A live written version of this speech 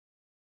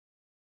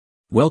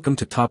Welcome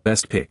to Top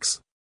Best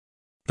Picks.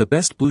 The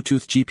best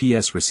Bluetooth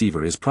GPS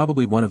receiver is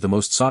probably one of the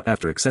most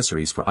sought-after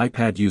accessories for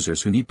iPad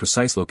users who need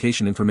precise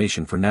location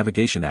information for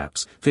navigation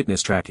apps,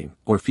 fitness tracking,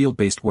 or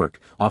field-based work,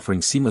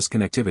 offering seamless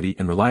connectivity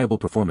and reliable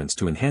performance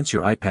to enhance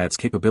your iPad's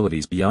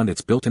capabilities beyond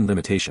its built-in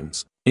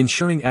limitations,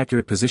 ensuring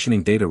accurate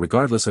positioning data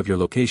regardless of your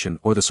location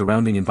or the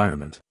surrounding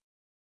environment.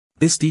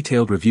 This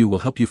detailed review will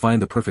help you find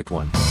the perfect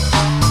one.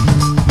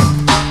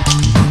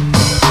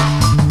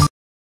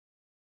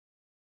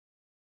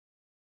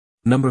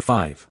 Number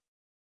 5.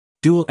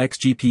 Dual X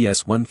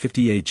GPS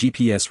 150A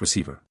GPS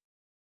Receiver.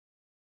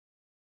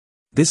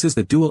 This is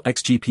the Dual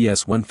X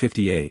GPS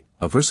 150A,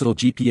 a versatile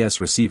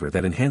GPS receiver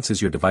that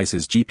enhances your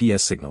device's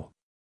GPS signal.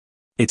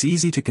 It's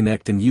easy to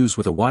connect and use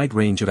with a wide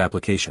range of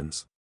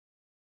applications.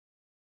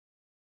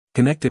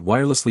 Connect it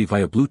wirelessly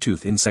via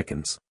Bluetooth in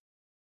seconds.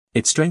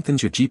 It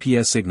strengthens your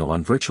GPS signal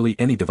on virtually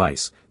any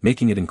device,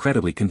 making it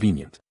incredibly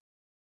convenient.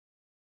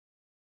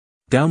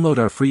 Download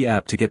our free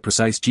app to get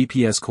precise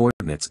GPS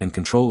coordinates and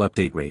control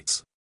update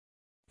rates.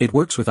 It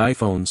works with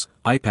iPhones,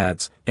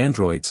 iPads,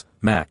 Androids,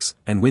 Macs,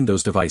 and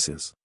Windows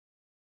devices.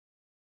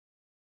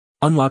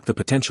 Unlock the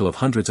potential of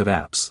hundreds of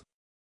apps.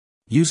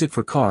 Use it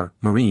for car,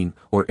 marine,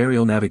 or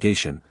aerial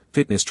navigation,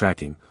 fitness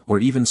tracking, or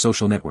even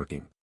social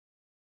networking.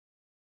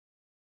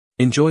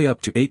 Enjoy up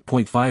to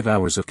 8.5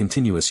 hours of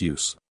continuous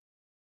use.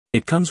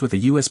 It comes with a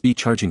USB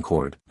charging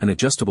cord, an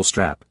adjustable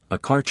strap, a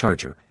car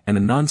charger, and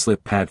a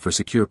non-slip pad for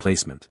secure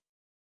placement.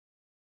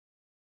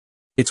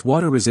 It's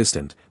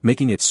water-resistant,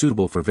 making it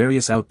suitable for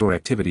various outdoor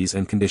activities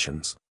and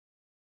conditions.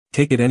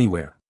 Take it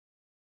anywhere.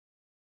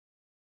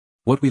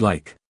 What we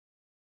like.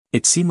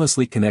 It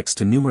seamlessly connects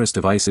to numerous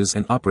devices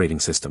and operating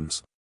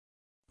systems.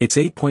 Its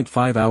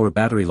 8.5-hour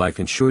battery life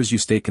ensures you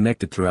stay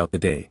connected throughout the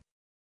day.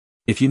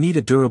 If you need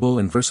a durable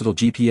and versatile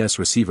GPS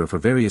receiver for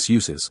various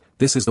uses,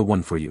 this is the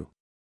one for you.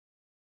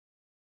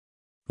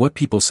 What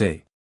people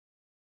say.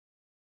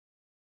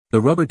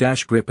 The rubber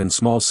dash grip and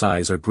small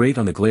size are great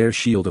on the glare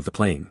shield of the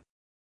plane.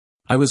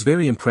 I was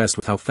very impressed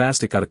with how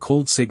fast it got a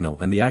cold signal,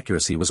 and the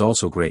accuracy was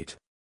also great.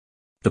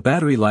 The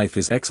battery life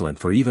is excellent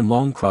for even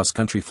long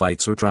cross-country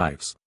flights or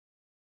drives.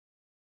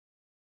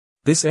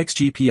 This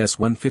XGPS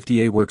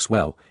 150A works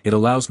well. It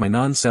allows my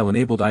non-cell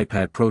enabled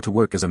iPad Pro to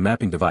work as a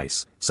mapping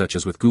device, such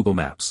as with Google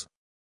Maps.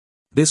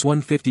 This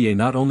 150A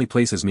not only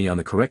places me on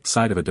the correct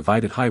side of a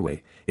divided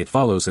highway, it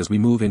follows as we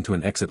move into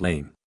an exit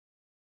lane.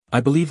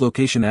 I believe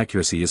location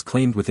accuracy is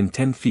claimed within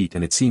 10 feet,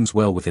 and it seems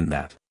well within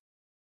that.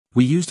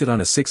 We used it on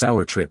a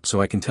 6-hour trip,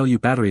 so I can tell you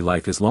battery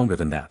life is longer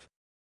than that.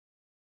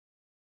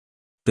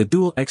 The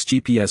Dual X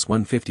GPS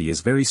 150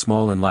 is very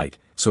small and light,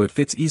 so it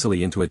fits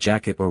easily into a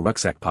jacket or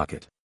rucksack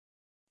pocket.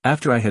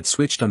 After I had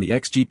switched on the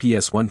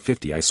XGPS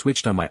 150, I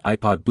switched on my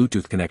iPod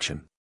Bluetooth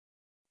connection.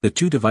 The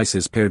two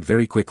devices paired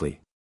very quickly.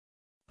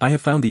 I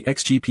have found the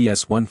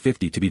XGPS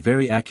 150 to be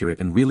very accurate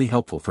and really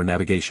helpful for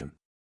navigation.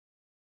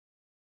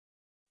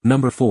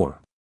 Number 4.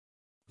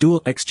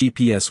 Dual X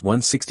GPS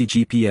 160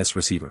 GPS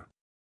Receiver.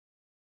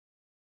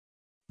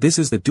 This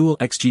is the Dual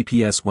X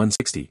GPS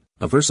 160,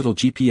 a versatile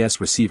GPS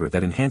receiver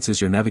that enhances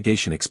your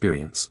navigation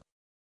experience.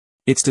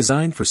 It's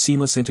designed for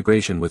seamless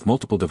integration with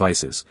multiple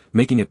devices,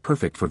 making it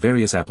perfect for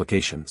various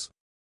applications.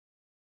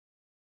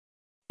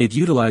 It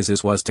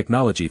utilizes WAS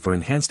technology for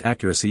enhanced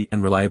accuracy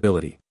and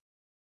reliability.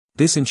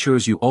 This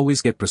ensures you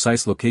always get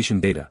precise location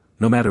data,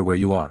 no matter where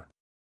you are.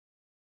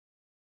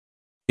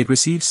 It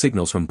receives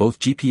signals from both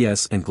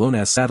GPS and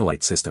GLONASS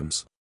satellite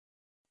systems.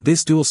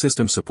 This dual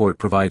system support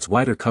provides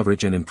wider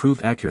coverage and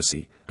improved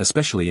accuracy,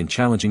 especially in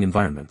challenging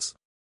environments.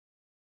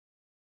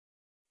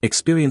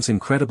 Experience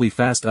incredibly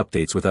fast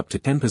updates with up to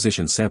 10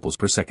 position samples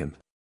per second.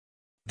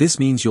 This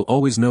means you'll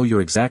always know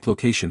your exact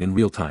location in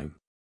real time.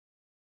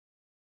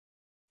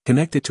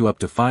 Connect it to up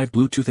to 5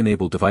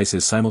 Bluetooth-enabled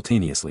devices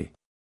simultaneously.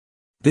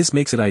 This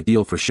makes it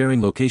ideal for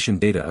sharing location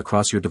data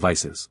across your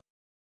devices.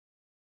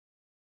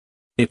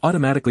 It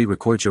automatically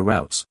records your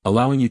routes,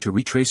 allowing you to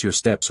retrace your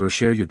steps or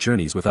share your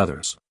journeys with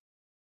others.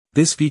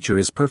 This feature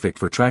is perfect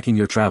for tracking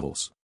your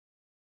travels.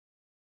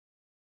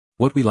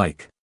 What we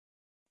like.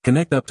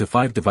 Connect up to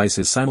 5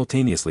 devices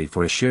simultaneously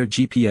for a shared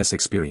GPS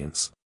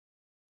experience.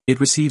 It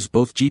receives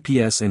both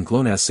GPS and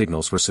GLONASS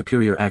signals for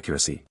superior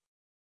accuracy.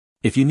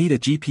 If you need a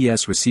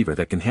GPS receiver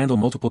that can handle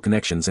multiple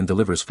connections and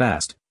delivers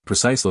fast,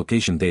 precise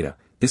location data,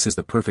 this is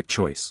the perfect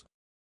choice.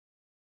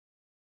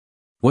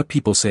 What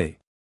people say.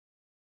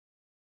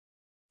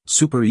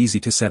 Super easy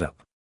to set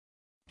up.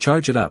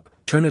 Charge it up,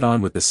 turn it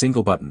on with the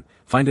single button,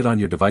 find it on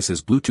your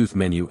device's Bluetooth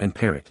menu and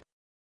pair it.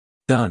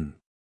 Done.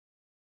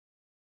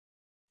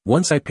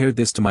 Once I paired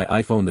this to my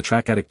iPhone, the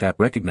Track Addict app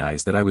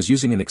recognized that I was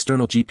using an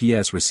external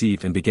GPS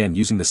receiver and began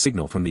using the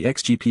signal from the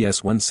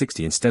XGPS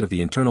 160 instead of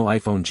the internal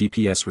iPhone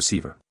GPS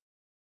receiver.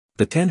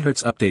 The 10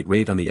 Hz update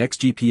rate on the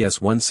XGPS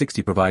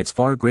 160 provides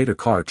far greater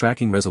car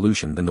tracking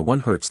resolution than the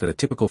 1 Hz that a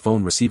typical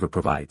phone receiver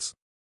provides.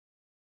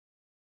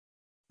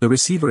 The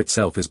receiver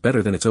itself is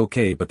better than it's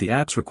okay, but the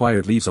apps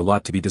required leaves a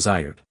lot to be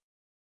desired.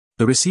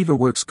 The receiver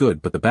works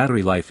good, but the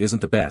battery life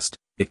isn't the best.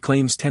 It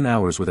claims 10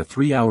 hours with a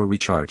 3-hour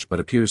recharge but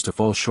appears to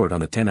fall short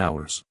on the 10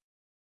 hours.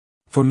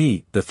 For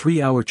me, the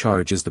 3-hour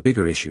charge is the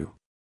bigger issue.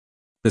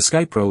 The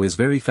Sky Pro is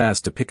very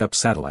fast to pick up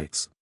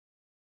satellites.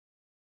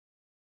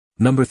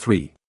 Number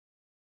 3.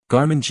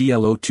 Garmin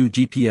GLO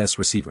GPS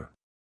Receiver.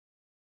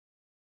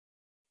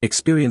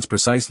 Experience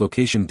precise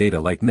location data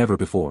like never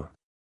before.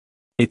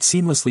 It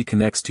seamlessly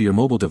connects to your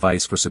mobile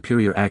device for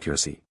superior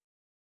accuracy.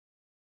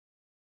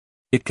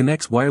 It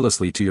connects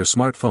wirelessly to your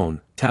smartphone,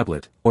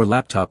 tablet, or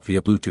laptop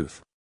via Bluetooth.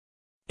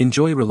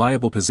 Enjoy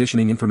reliable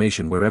positioning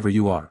information wherever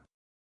you are.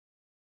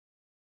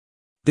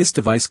 This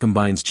device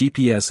combines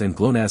GPS and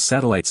GLONASS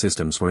satellite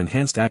systems for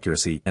enhanced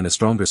accuracy and a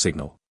stronger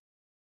signal.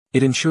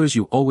 It ensures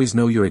you always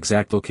know your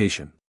exact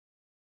location.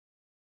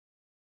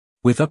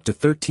 With up to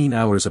 13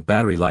 hours of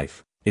battery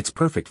life, it's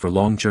perfect for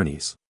long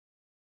journeys.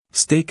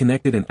 Stay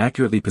connected and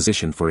accurately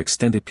positioned for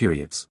extended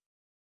periods.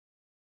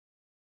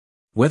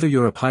 Whether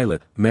you're a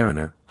pilot,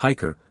 mariner,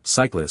 hiker,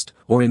 cyclist,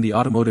 or in the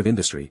automotive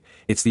industry,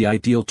 it's the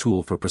ideal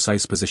tool for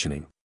precise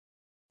positioning.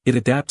 It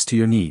adapts to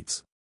your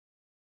needs.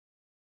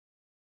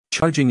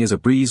 Charging is a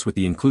breeze with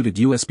the included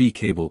USB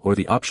cable or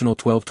the optional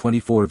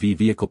 1224V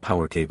vehicle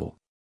power cable.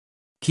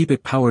 Keep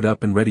it powered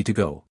up and ready to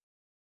go.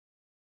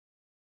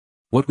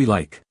 What we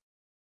like.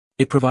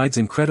 It provides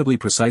incredibly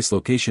precise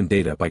location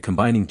data by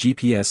combining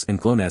GPS and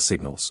GLONASS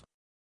signals.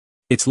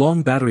 Its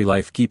long battery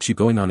life keeps you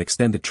going on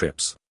extended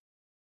trips.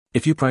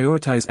 If you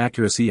prioritize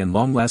accuracy and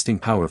long-lasting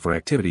power for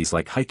activities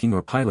like hiking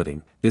or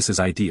piloting, this is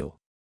ideal.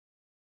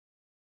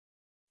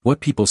 What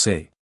people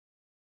say.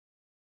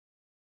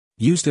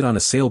 Used it on a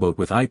sailboat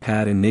with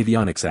iPad and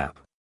Navionics app.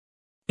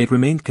 It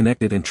remained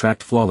connected and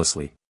tracked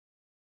flawlessly.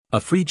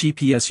 A free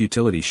GPS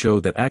utility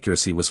showed that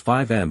accuracy was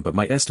 5 m, but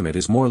my estimate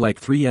is more like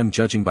 3 m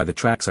judging by the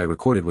tracks I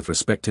recorded with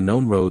respect to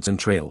known roads and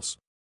trails.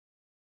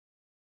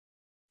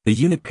 The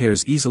unit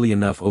pairs easily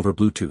enough over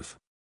Bluetooth.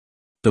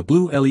 The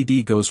blue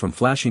LED goes from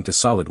flashing to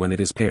solid when it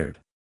is paired.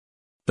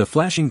 The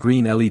flashing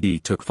green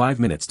LED took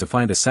 5 minutes to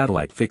find a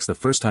satellite fix the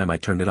first time I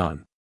turned it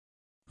on.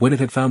 When it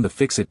had found the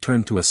fix, it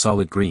turned to a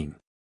solid green.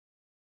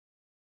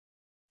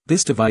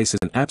 This device is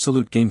an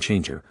absolute game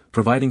changer,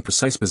 providing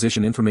precise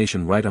position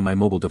information right on my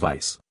mobile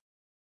device.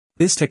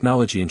 This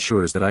technology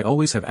ensures that I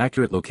always have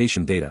accurate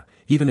location data,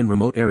 even in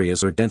remote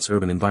areas or dense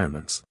urban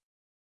environments.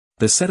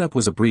 The setup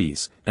was a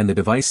breeze, and the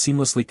device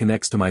seamlessly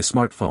connects to my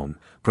smartphone,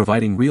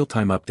 providing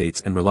real-time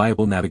updates and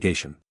reliable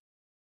navigation.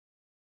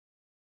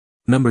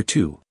 Number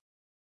 2.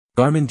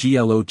 Garmin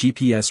GLO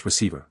GPS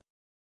Receiver.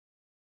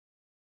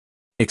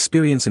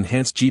 Experience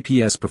enhanced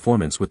GPS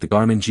performance with the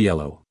Garmin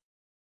GLO.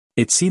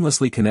 It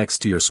seamlessly connects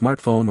to your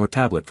smartphone or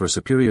tablet for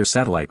superior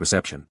satellite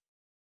reception.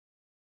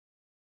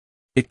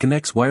 It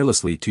connects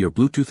wirelessly to your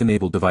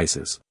Bluetooth-enabled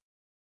devices.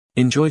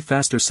 Enjoy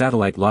faster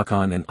satellite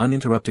lock-on and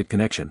uninterrupted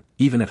connection,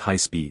 even at high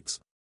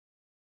speeds.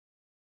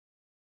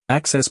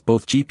 Access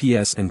both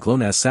GPS and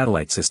GLONASS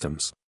satellite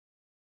systems.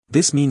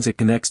 This means it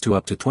connects to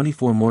up to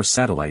 24 more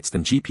satellites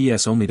than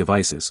GPS-only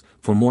devices,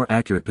 for more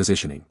accurate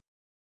positioning.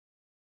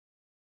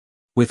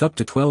 With up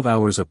to 12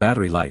 hours of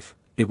battery life,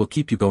 it will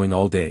keep you going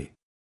all day.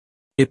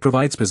 It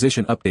provides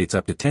position updates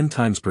up to 10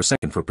 times per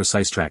second for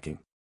precise tracking.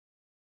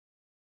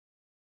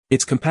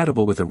 It's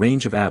compatible with a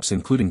range of apps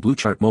including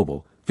BlueChart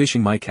Mobile,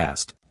 Fishing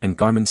MyCast, and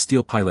Garmin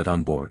Steel Pilot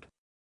on board.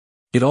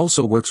 It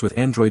also works with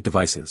Android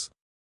devices.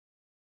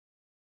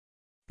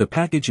 The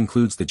package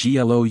includes the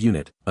GLO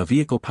unit, a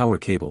vehicle power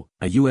cable,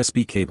 a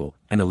USB cable,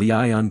 and a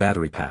Li-ion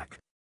battery pack.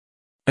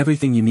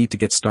 Everything you need to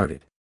get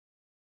started.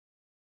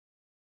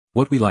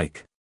 What we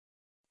like.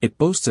 It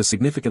boasts a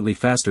significantly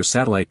faster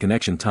satellite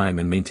connection time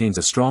and maintains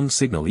a strong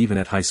signal even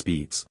at high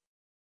speeds.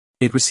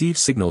 It receives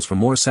signals from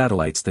more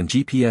satellites than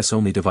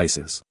GPS-only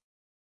devices.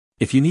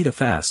 If you need a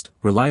fast,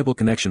 reliable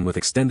connection with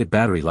extended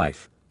battery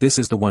life, this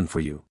is the one for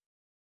you.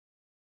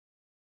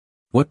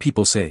 What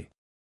people say.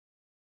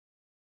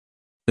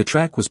 The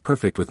track was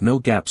perfect with no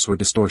gaps or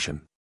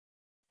distortion.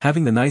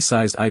 Having the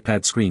nice-sized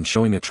iPad screen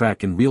showing a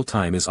track in real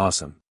time is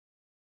awesome.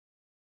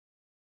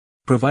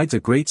 Provides a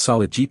great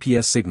solid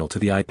GPS signal to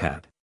the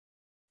iPad.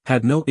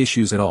 Had no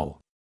issues at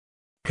all.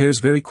 Pairs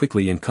very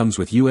quickly and comes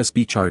with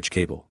USB charge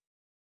cable.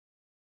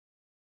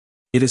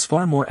 It is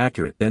far more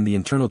accurate than the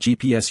internal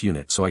GPS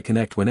unit, so I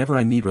connect whenever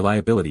I need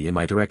reliability in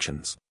my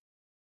directions.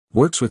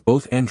 Works with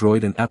both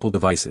Android and Apple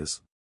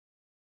devices.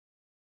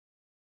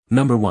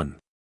 Number 1.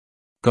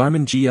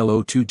 Garmin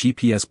GLO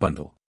GPS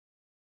Bundle.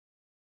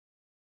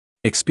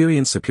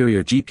 Experience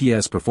superior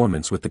GPS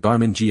performance with the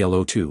Garmin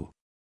GLO 2.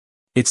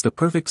 It's the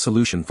perfect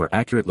solution for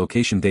accurate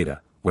location data,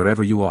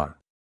 wherever you are.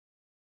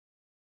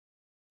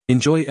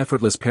 Enjoy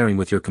effortless pairing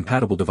with your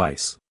compatible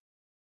device.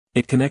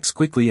 It connects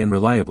quickly and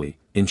reliably,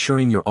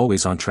 ensuring you're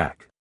always on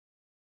track.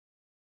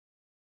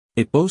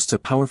 It boasts a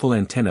powerful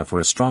antenna for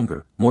a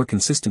stronger, more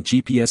consistent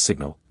GPS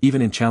signal,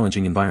 even in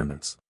challenging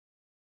environments.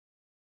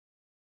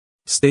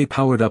 Stay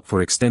powered up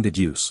for extended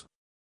use.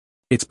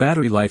 Its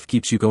battery life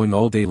keeps you going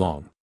all day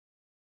long.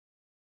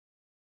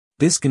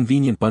 This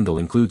convenient bundle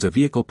includes a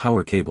vehicle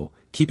power cable,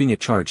 keeping it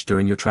charged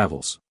during your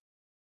travels.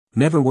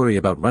 Never worry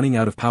about running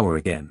out of power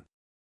again.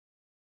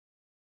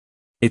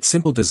 Its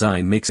simple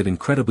design makes it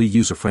incredibly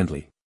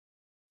user-friendly.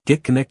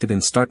 Get connected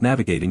and start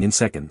navigating in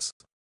seconds.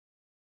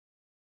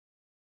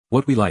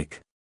 What we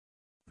like.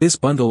 This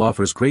bundle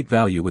offers great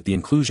value with the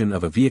inclusion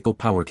of a vehicle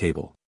power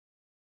cable.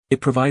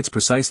 It provides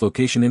precise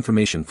location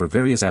information for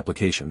various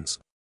applications.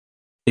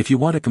 If you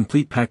want a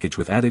complete package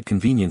with added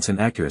convenience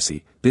and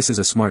accuracy, this is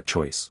a smart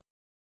choice.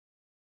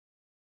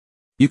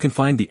 You can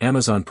find the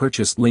Amazon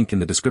purchase link in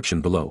the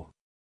description below.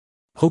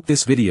 Hope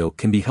this video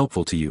can be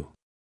helpful to you.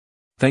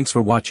 Thanks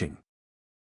for watching.